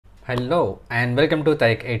Hello and welcome to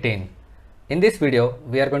taik18. In this video,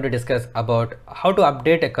 we are going to discuss about how to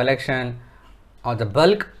update a collection or the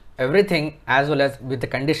bulk, everything as well as with the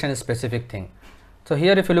condition specific thing. So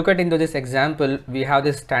here if you look at into this example, we have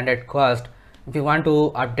this standard cost. If you want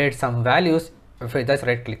to update some values, if you just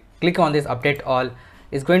right click on this update all,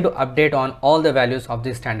 it's going to update on all the values of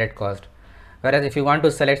this standard cost. Whereas if you want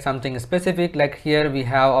to select something specific, like here we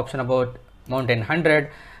have option about mountain 100,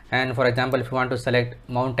 and for example if you want to select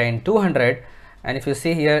mountain 200, and if you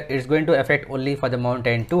see here it's going to affect only for the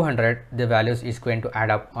mountain 200, the values is going to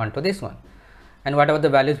add up onto this one, and whatever the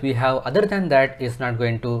values we have other than that is not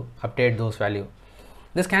going to update those value.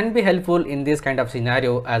 This can be helpful in this kind of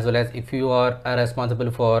scenario, as well as if you are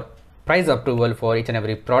responsible for price approval for each and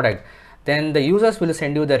every product, then the users will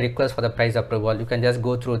send you the request for the price approval. You can just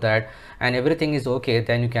go through that and everything is okay,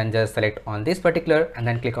 then you can just select on this particular and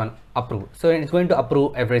then click on approve. So it's going to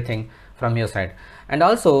approve everything from your side. And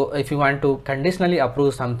also if you want to conditionally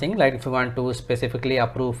approve something, like if you want to specifically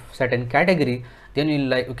approve certain category, then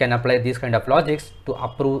you can apply these kind of logics to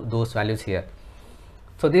approve those values here.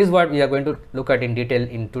 So this is what we are going to look at in detail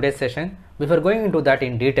in today's session. Before going into that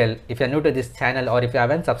in detail, if you are new to this channel or if you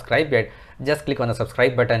haven't subscribed yet, just click on the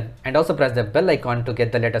subscribe button and also press the bell icon to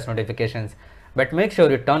get the latest notifications. But make sure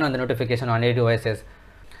you turn on the notification on your devices.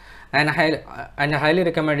 And I highly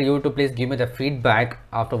recommend you to please give me the feedback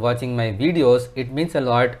after watching my videos. It means a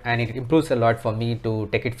lot and it improves a lot for me to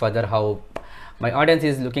take it further, how my audience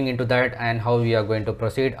is looking into that and how we are going to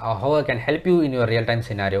proceed, or how I can help you in your real-time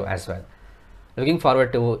scenario as well. Looking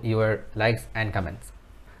forward to your likes and comments.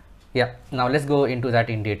 Yeah, now let's go into that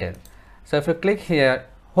in detail. So if you click here,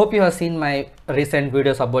 hope you have seen my recent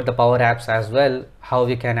videos about the PowerApps as well, how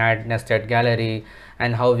we can add nested gallery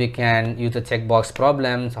and how we can use the checkbox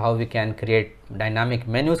problems, how we can create dynamic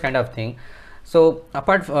menus kind of thing. So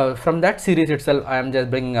apart from that series itself, I am just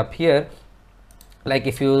bringing up here, like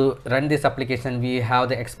if you run this application, we have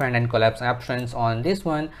the expand and collapse options on this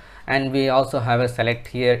one, and we also have a select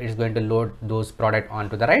here. It's going to load those product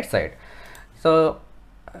onto the right side. So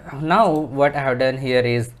now what I have done here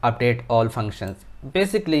is update all functions.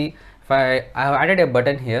 Basically if I have added a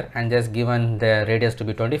button here and just given the radius to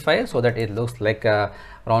be 25 so that it looks like a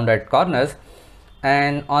rounded corners,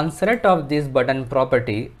 and on select of this button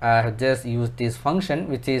property I have just used this function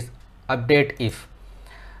which is update if.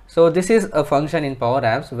 So this is a function in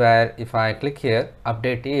PowerApps where if I click here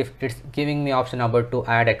update if, it's giving me option about to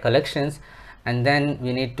add a collections, and then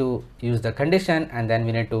we need to use the condition and then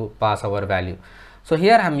we need to pass our value. So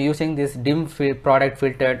here I'm using this dim product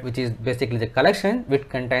filtered, which is basically the collection which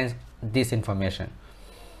contains this information.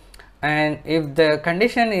 And if the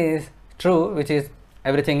condition is true, which is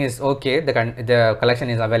everything is okay, the collection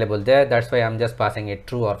is available there, that's why I'm just passing it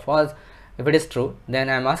true or false. If it is true, then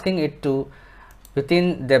I'm asking it to,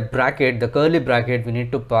 within the bracket, the curly bracket, we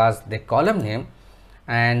need to pass the column name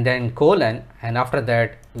and then colon, and after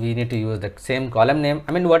that we need to use the same column name.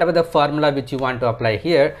 I mean whatever the formula which you want to apply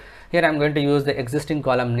here. Here I'm going to use the existing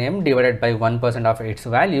column name divided by 1% of its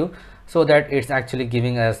value, so that it's actually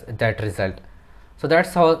giving us that result. So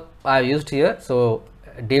that's how I used here. So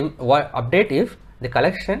update if the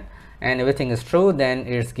collection and everything is true, then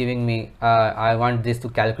it's giving me I want this to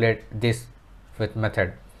calculate this with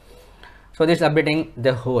method. So this is updating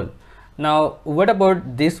the whole. Now what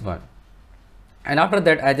about this one? And after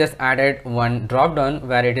that I just added one drop down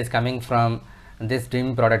where it is coming from this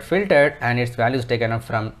dim product filtered and its value is taken up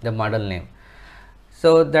from the model name.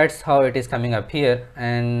 So that's how it is coming up here.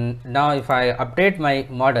 And now if I update my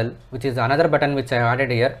model, which is another button which I added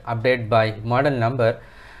here, update by model number.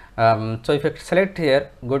 So if you select here,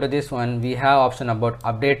 go to this one, we have option about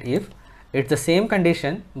update if. It's the same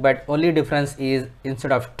condition, but only difference is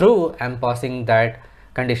instead of true I'm passing that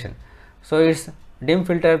condition. So it's dim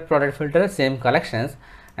filter, product filter, same collections,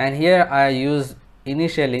 and here I use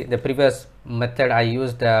initially the previous method I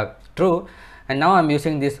used the true, and now I'm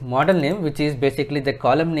using this model name, which is basically the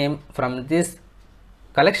column name from this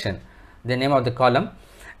collection, the name of the column,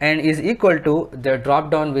 and is equal to the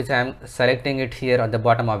drop down which I'm selecting it here at the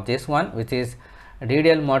bottom of this one, which is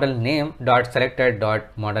DDL model name dot selected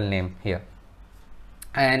dot model name here,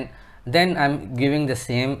 and then I'm giving the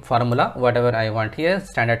same formula whatever I want here,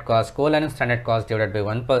 standard cost colon standard cost divided by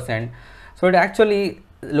 1%. So it actually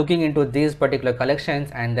looking into these particular collections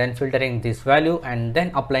and then filtering this value and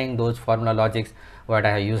then applying those formula logics what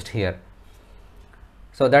I have used here.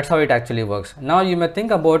 So that's how it actually works. Now you may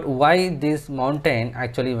think about why this mountain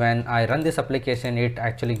actually, when I run this application, it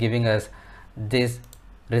actually giving us this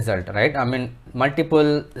result, right? I mean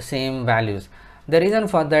multiple same values. The reason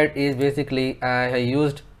for that is basically I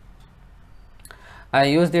used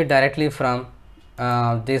it directly from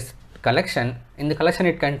this collection. In the collection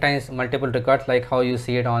it contains multiple records like how you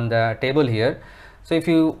see it on the table here. So if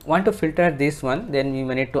you want to filter this one, then you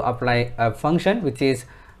may need to apply a function which is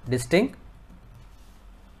distinct,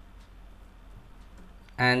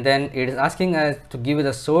 and then it is asking us to give you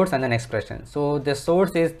the source and then expression. So the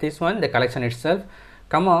source is this one, the collection itself,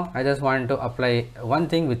 comma, I just want to apply one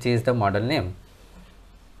thing which is the model name,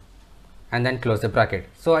 and then close the bracket.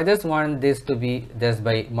 So I just want this to be just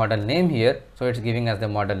by model name here, so it's giving us the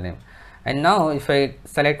model name. And now if I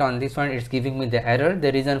select on this one, it's giving me the error.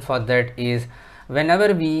 The reason for that is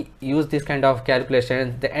whenever we use this kind of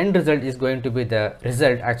calculation, the end result is going to be the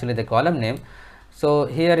result, actually the column name. So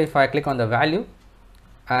here if I click on the value,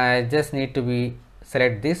 I just need to be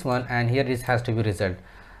select this one, and here it has to be result.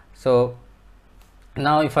 So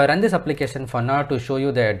now if I run this application for now to show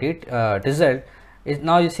you the result, is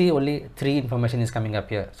now you see only 3 information is coming up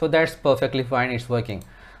here. So that's perfectly fine, it's working,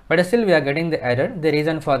 but still we are getting the error. The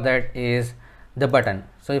reason for that is the button.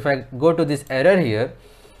 So if I go to this error here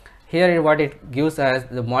what it gives us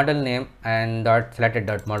the model name and dot selected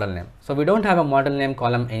dot model name. So we don't have a model name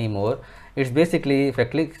column anymore. It's basically, if I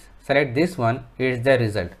click select this one, it's the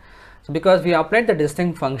result. So because we applied the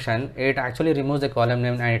distinct function, it actually removes the column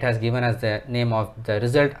name, and it has given us the name of the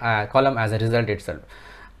result column as a result itself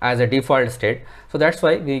as a default state. So that's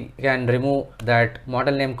why we can remove that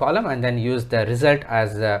model name column and then use the result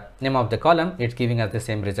as the name of the column. It's giving us the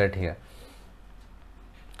same result here.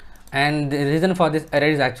 And the reason for this error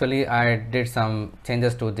is actually I did some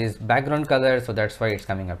changes to this background color, so that's why it's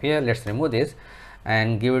coming up here. Let's remove this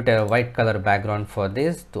and give it a white color background for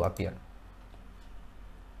this to appear.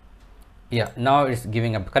 Yeah, now it's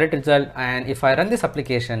giving a correct result. And if I run this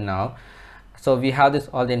application now, so we have this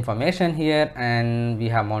all the information here, and we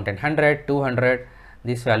have mountain 100, 200,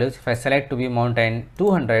 these values. If I select to be mountain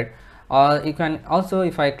 200, or you can also,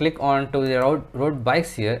 if I click on to the road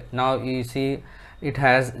bikes here, now you see it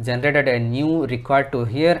has generated a new record to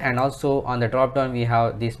here, and also on the drop down we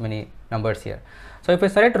have these many numbers here. So if I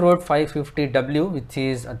select road 550W, which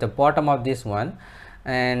is at the bottom of this one,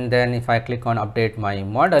 and then if I click on update my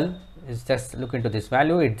model, it's just look into this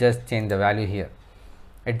value, it just changed the value here.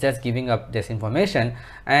 It's just giving up this information,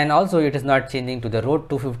 and also it is not changing to the road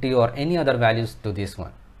 250 or any other values to this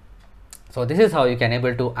one. So this is how you can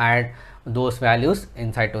able to add those values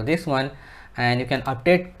inside to this one, and you can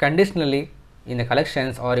update conditionally in the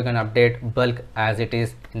collections, or you can update bulk as it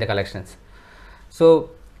is in the collections.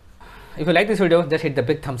 So if you like this video, just hit the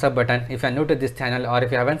big thumbs up button. If you are new to this channel, or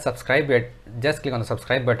if you haven't subscribed yet, just click on the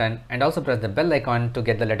subscribe button, and also press the bell icon to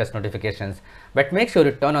get the latest notifications. But make sure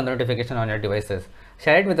you turn on the notification on your devices.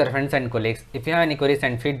 Share it with your friends and colleagues. If you have any queries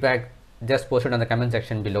and feedback, just post it on the comment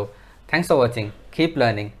section below. Thanks for watching. Keep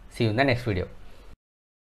learning. See you in the next video.